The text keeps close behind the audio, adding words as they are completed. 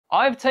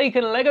I've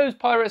taken Lego's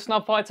Pirate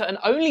Snub Fighter and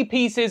only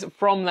pieces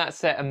from that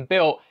set and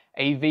built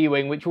a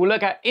V-Wing, which we'll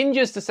look at in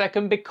just a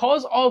second.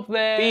 Because of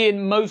there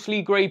being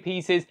mostly grey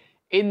pieces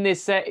in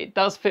this set, it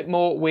does fit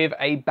more with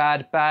a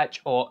Bad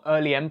Batch or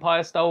early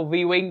Empire style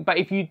V-Wing. But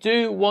if you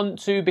do want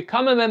to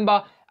become a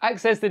member,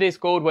 access the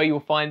Discord where you'll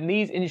find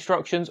these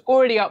instructions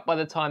already up by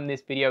the time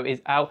this video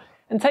is out.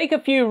 And take a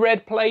few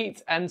red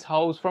plates and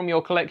tiles from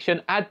your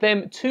collection, add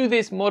them to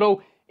this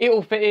model. It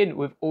will fit in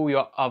with all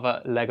your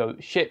other Lego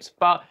ships.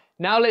 But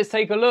now let's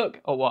take a look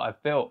at what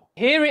I've built.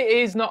 Here it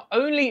is. Not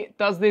only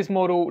does this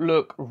model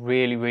look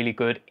really, really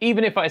good,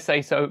 even if I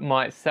say so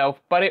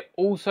myself, but it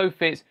also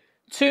fits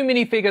to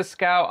minifigure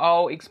scale.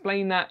 I'll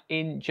explain that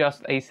in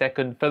just a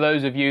second for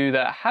those of you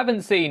that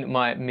haven't seen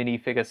my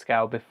minifigure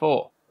scale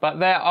before. But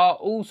there are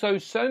also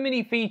so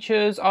many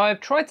features.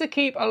 I've tried to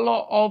keep a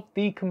lot of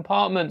the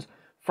compartments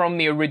from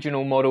the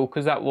original model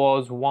because that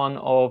was one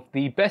of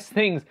the best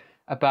things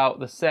about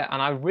the set,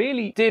 and I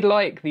really did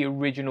like the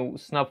original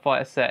Snub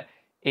Fighter set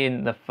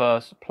in the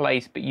first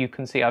place. But you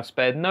can see I've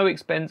spared no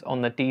expense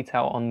on the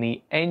detail on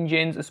the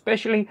engines,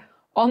 especially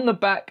on the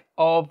back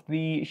of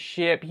the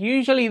ship.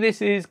 Usually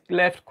this is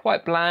left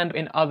quite bland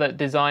in other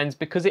designs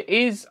because it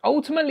is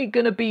ultimately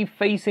going to be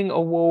facing a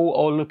wall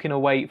or looking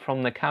away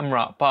from the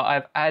camera, but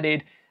I've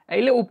added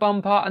a little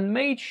bumper and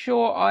made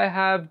sure I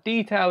have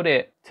detailed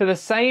it to the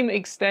same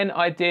extent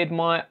I did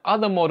my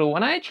other model.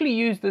 And I actually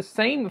used the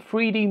same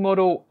 3D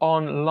model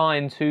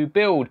online to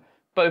build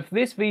both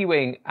this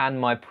V-Wing and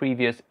my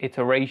previous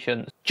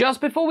iterations.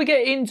 Just before we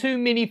get into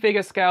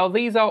minifigure scale,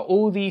 these are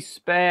all the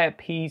spare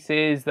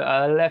pieces that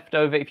are left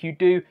over if you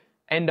do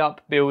end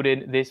up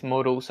building this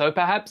model. So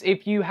perhaps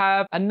if you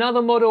have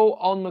another model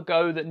on the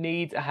go that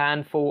needs a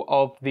handful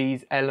of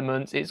these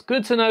elements, it's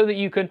good to know that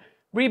you can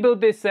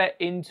rebuild this set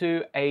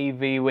into a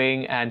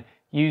V-Wing and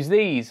use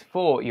these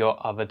for your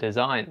other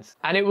designs.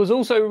 And it was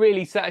also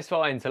really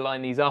satisfying to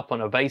line these up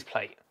on a base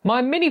plate.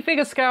 My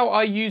minifigure scale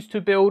I used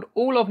to build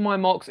all of my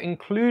mocks,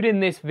 including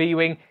this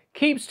V-Wing,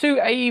 keeps to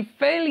a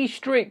fairly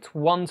strict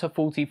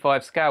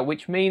 1:45 scale,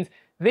 which means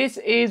this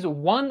is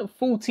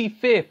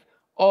 1/45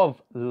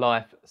 of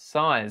life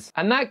size.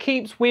 And that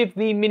keeps with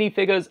the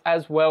minifigures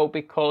as well,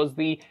 because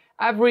the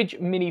average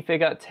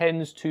minifigure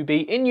tends to be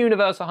in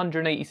universe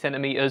 180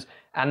 centimeters,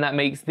 and that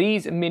makes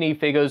these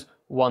minifigures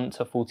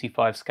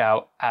 1:45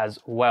 scale as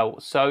well.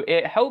 So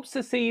it helps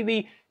to see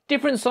the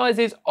different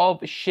sizes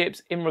of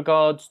ships in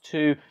regards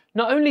to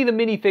not only the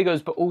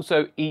minifigures but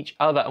also each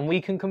other, and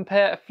we can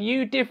compare a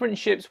few different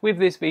ships with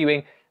this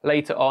V-Wing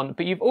later on.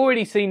 But you've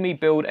already seen me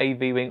build a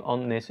V-Wing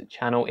on this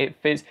channel. It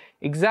fits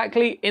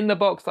exactly in the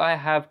box that I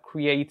have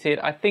created.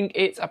 I think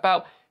it's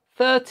about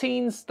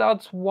 13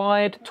 studs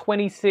wide,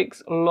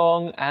 26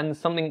 long, and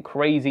something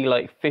crazy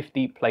like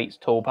 50 plates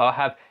tall. But I'll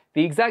have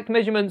the exact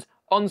measurements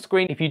on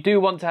screen if you do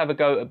want to have a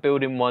go at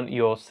building one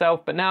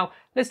yourself. But now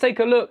let's take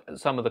a look at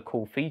some of the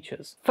cool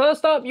features.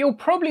 First up, you'll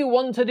probably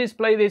want to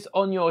display this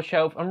on your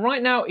shelf, and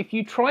right now if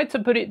you try to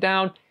put it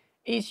down,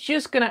 it's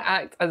just going to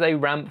act as a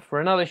ramp for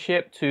another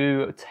ship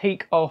to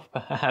take off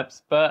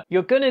perhaps. But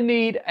you're going to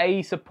need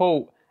a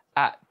support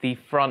at the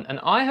front, and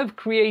I have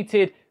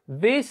created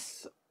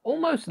this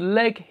almost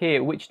leg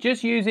here, which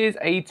just uses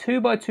a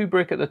 2x2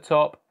 brick at the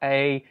top,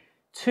 a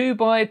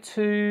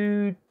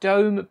 2x2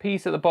 dome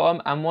piece at the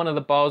bottom, and one of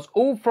the bars,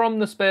 all from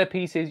the spare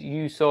pieces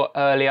you saw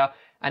earlier.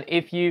 And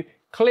if you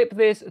clip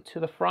this to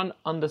the front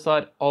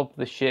underside of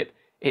the ship,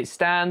 it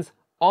stands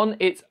on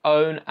its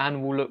own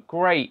and will look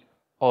great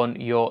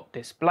on your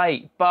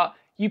display. But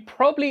you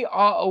probably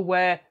are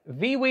aware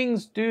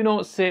V-Wings do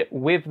not sit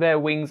with their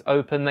wings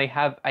open. They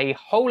have a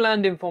whole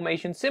landing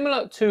formation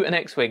similar to an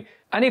X-Wing.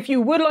 And if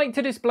you would like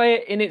to display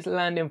it in its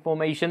landing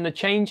formation, the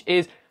change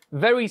is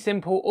very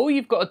simple. All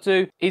you've got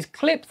to do is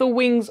clip the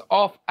wings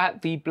off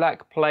at the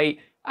black plate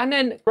and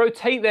then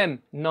rotate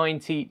them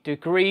 90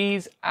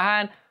 degrees.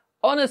 And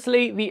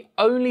honestly, the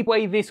only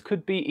way this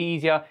could be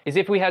easier is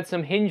if we had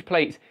some hinge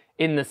plates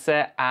in the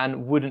set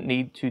and wouldn't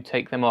need to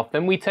take them off.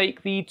 Then we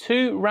take the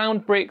 2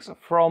 round bricks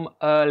from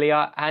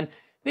earlier and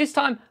this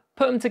time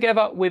put them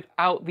together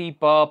without the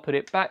bar, put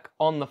it back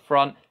on the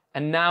front,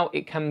 and now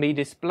it can be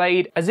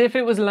displayed as if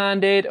it was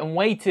landed and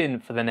waiting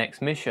for the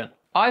next mission.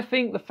 I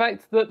think the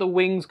fact that the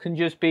wings can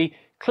just be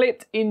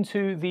clipped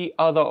into the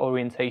other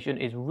orientation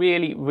is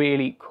really,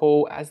 really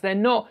cool, as they're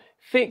not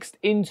fixed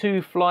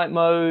into flight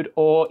mode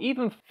or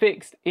even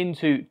fixed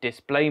into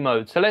display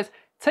mode. So let's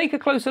take a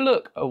closer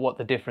look at what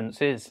the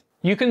difference is.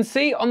 You can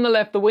see on the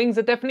left, the wings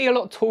are definitely a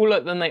lot taller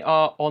than they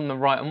are on the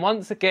right. And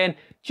once again,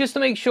 just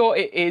to make sure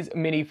it is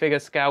minifigure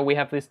scale, we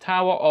have this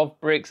tower of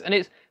bricks and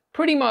it's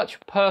pretty much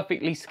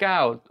perfectly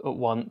scaled at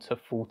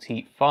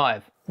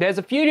 1:45. There's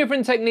a few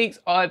different techniques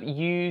I've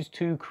used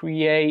to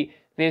create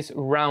this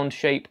round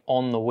shape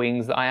on the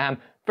wings that I am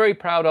very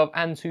proud of,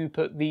 and to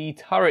put the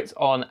turrets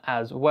on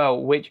as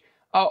well, which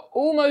are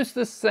almost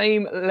the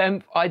same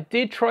length. I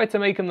did try to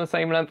make them the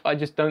same length. I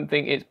just don't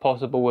think it's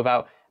possible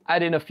without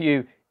adding a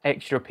few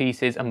extra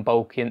pieces and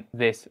bulking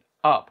this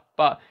up.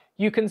 But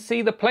you can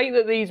see the plate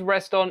that these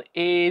rest on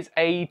is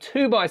a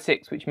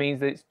 2x6, which means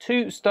that it's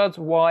 2 studs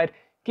wide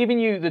giving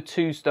you the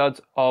 2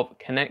 studs of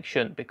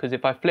connection, because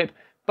if I flip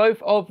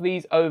both of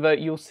these over,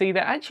 you'll see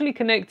they're actually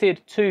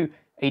connected to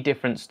a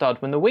different stud.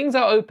 When the wings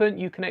are open,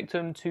 you connect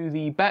them to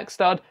the back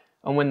stud,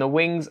 and when the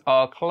wings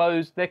are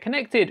closed, they're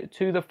connected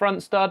to the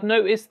front stud.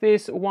 Notice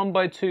this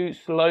 1x2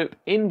 slope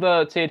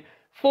inverted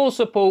for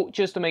support,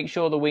 just to make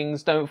sure the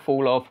wings don't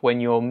fall off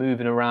when you're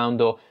moving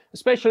around, or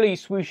especially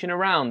swooshing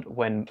around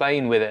when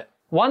playing with it.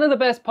 One of the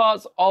best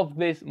parts of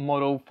this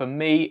model for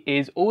me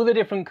is all the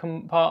different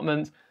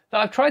compartments that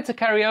I've tried to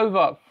carry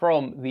over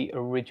from the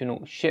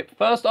original ship.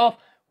 First off,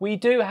 we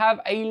do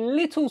have a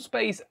little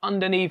space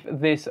underneath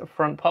this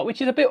front part,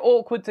 which is a bit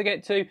awkward to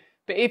get to,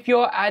 but if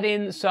you're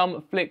adding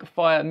some flick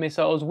fire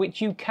missiles,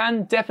 which you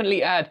can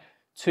definitely add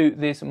to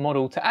this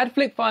model. To add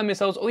flick fire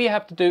missiles, all you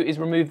have to do is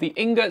remove the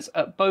ingots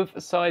at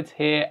both sides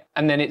here,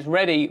 and then it's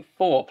ready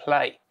for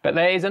play. But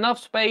there is enough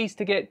space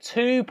to get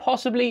 2,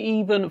 possibly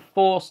even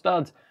 4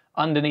 studs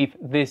underneath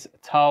this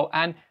tile,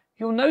 and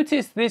you'll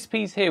notice this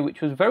piece here,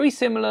 which was very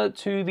similar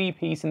to the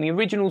piece in the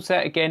original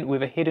set, again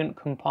with a hidden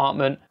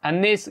compartment,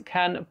 and this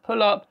can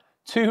pull up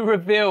to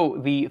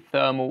reveal the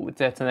thermal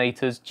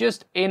detonators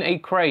just in a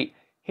crate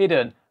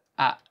hidden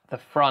at the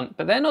front.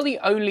 But they're not the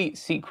only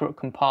secret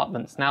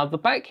compartments. Now the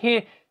back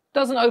here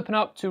doesn't open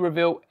up to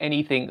reveal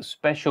anything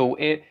special.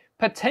 It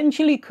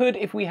potentially could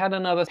if we had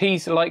another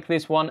piece like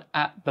this one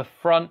at the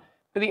front,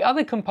 but the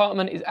other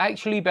compartment is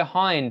actually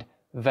behind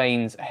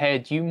Vane's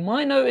head. You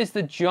might notice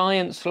the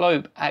giant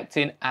slope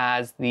acting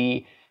as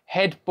the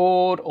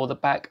headboard or the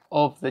back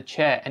of the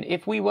chair, and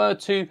if we were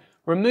to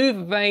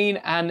remove Vane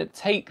and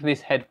take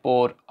this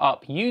headboard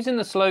up using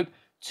the slope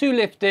to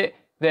lift it,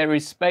 there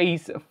is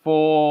space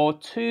for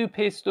 2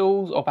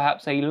 pistols or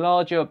perhaps a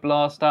larger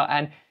blaster,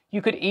 and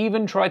you could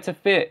even try to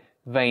fit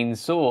Vane's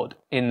sword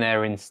in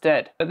there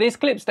instead. But this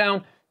clips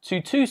down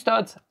to 2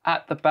 studs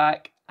at the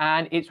back,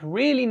 and it's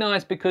really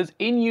nice because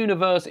in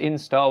universe in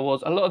Star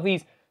Wars, a lot of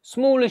these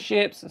smaller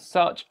ships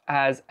such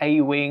as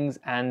A-Wings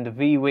and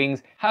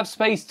V-Wings have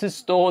space to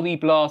store the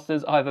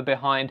blasters either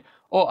behind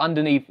or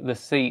underneath the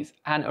seats.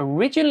 And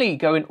originally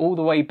going all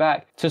the way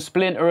back to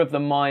Splinter of the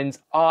Mind's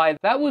Eye,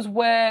 that was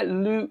where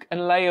Luke and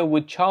Leia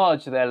would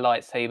charge their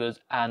lightsabers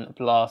and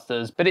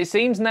blasters. But it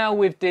seems now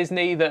with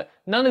Disney that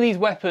none of these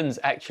weapons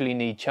actually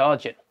need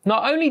charging.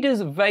 Not only does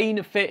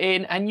Vane fit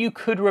in, and you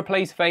could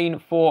replace Vane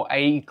for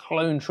a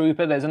clone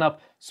trooper, there's enough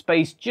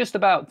space just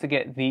about to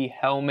get the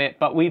helmet,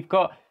 but we've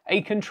got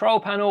a control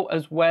panel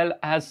as well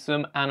as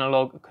some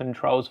analog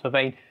controls for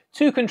Vane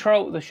to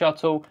control the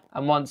shuttle,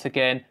 and once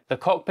again the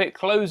cockpit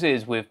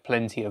closes with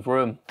plenty of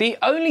room. The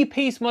only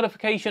piece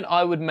modification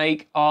I would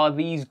make are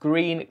these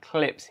green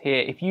clips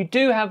here. If you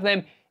do have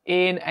them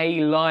in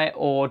a light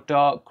or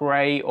dark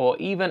grey or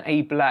even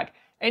a black,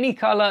 any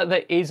colour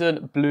that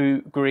isn't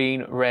blue,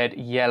 green, red,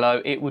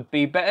 yellow, it would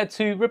be better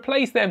to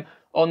replace them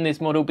on this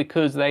model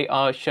because they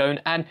are shown,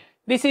 and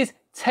this is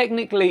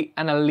technically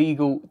an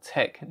illegal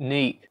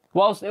technique.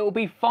 Whilst it will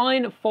be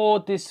fine for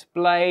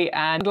display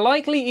and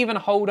likely even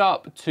hold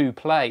up to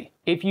play.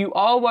 If you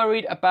are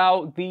worried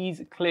about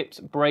these clips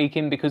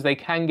breaking because they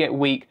can get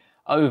weak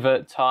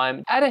over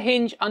time, add a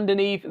hinge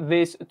underneath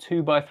this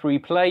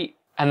 2x3 plate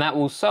and that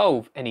will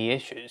solve any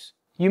issues.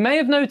 You may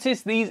have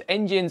noticed these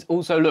engines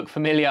also look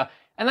familiar,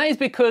 and that is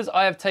because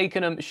I have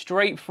taken them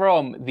straight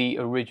from the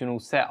original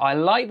set. I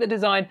like the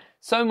design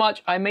so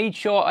much I made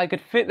sure I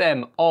could fit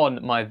them on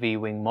my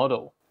V-Wing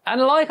model. And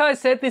like I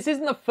said, this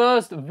isn't the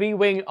first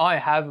V-Wing I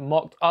have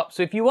mocked up,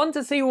 so if you want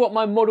to see what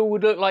my model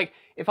would look like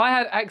if I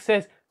had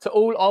access to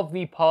all of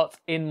the parts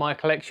in my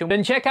collection,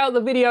 then check out the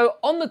video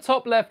on the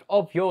top left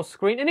of your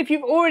screen. And if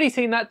you've already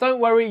seen that, don't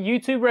worry,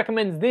 YouTube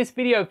recommends this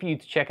video for you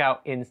to check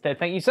out instead.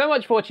 Thank you so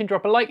much for watching.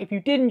 Drop a like if you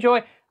did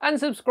enjoy, and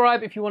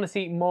subscribe if you want to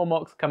see more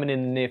mocks coming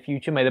in the near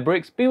future. May the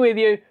bricks be with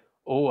you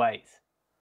always.